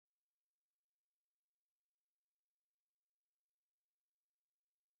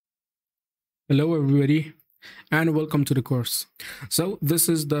Hello everybody and welcome to the course. So this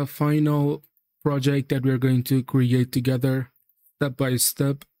is the final project that we're going to create together step by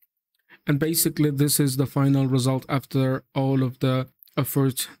step. And basically this is the final result after all of the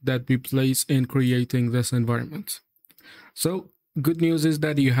effort that we place in creating this environment. So good news is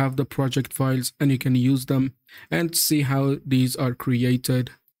that you have the project files and you can use them and see how these are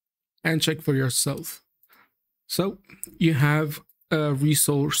created and check for yourself. So you have a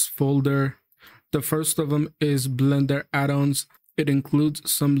resource folder. The first of them is Blender add-ons. It includes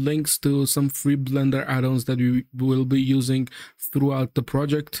some links to some free Blender add-ons that we will be using throughout the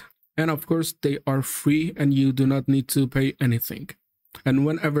project. And of course, they are free and you do not need to pay anything. And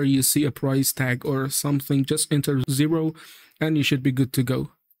whenever you see a price tag or something, just enter 0 and you should be good to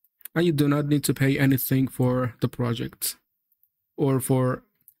go. And you do not need to pay anything for the project or for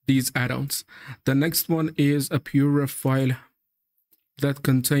these add-ons. The next one is a pure file that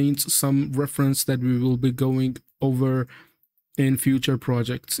contains some reference that we will be going over in future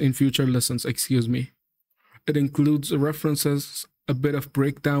projects, in future lessons, excuse me. It includes references, a bit of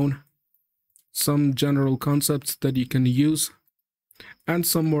breakdown, some general concepts that you can use, and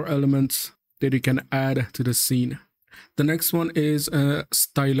some more elements that you can add to the scene. The next one is a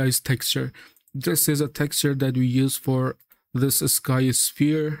stylized texture. This is a texture that we use for this sky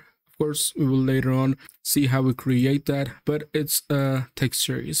sphere. Of course, we will later on see how we create that, but it's a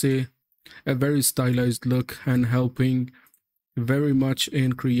texture, you see, a very stylized look and helping very much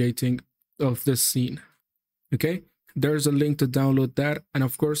in creating of this scene. Okay, there's a link to download that, and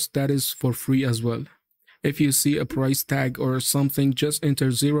of course that is for free as well. If you see a price tag or something, just enter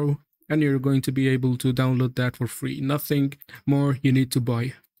 0 and you're going to be able to download that for free. Nothing more you need to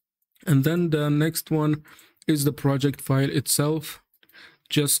buy. And then the next one is the project file itself.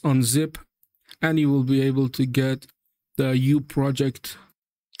 Just unzip and you will be able to get the U project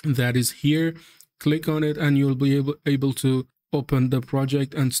that is here. Click on it and you'll be able to open the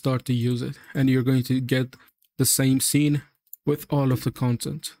project and start to use it. And you're going to get the same scene with all of the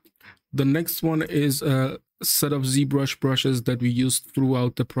content. The next one is a set of Zbrush brushes that we used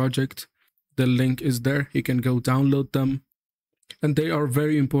throughout the project. The link is there. You can go download them. And they are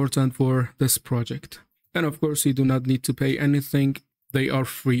very important for this project. And of course, you do not need to pay anything. They are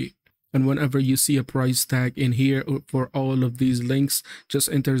free. And whenever you see a price tag in here for all of these links, just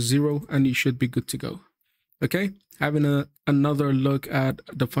enter 0 and you should be good to go. Okay, having another look at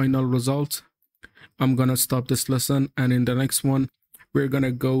the final result, I'm gonna stop this lesson, and in the next one, we're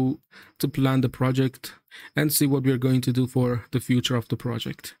gonna go to plan the project and see what we're going to do for the future of the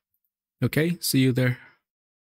project. Okay, see you there.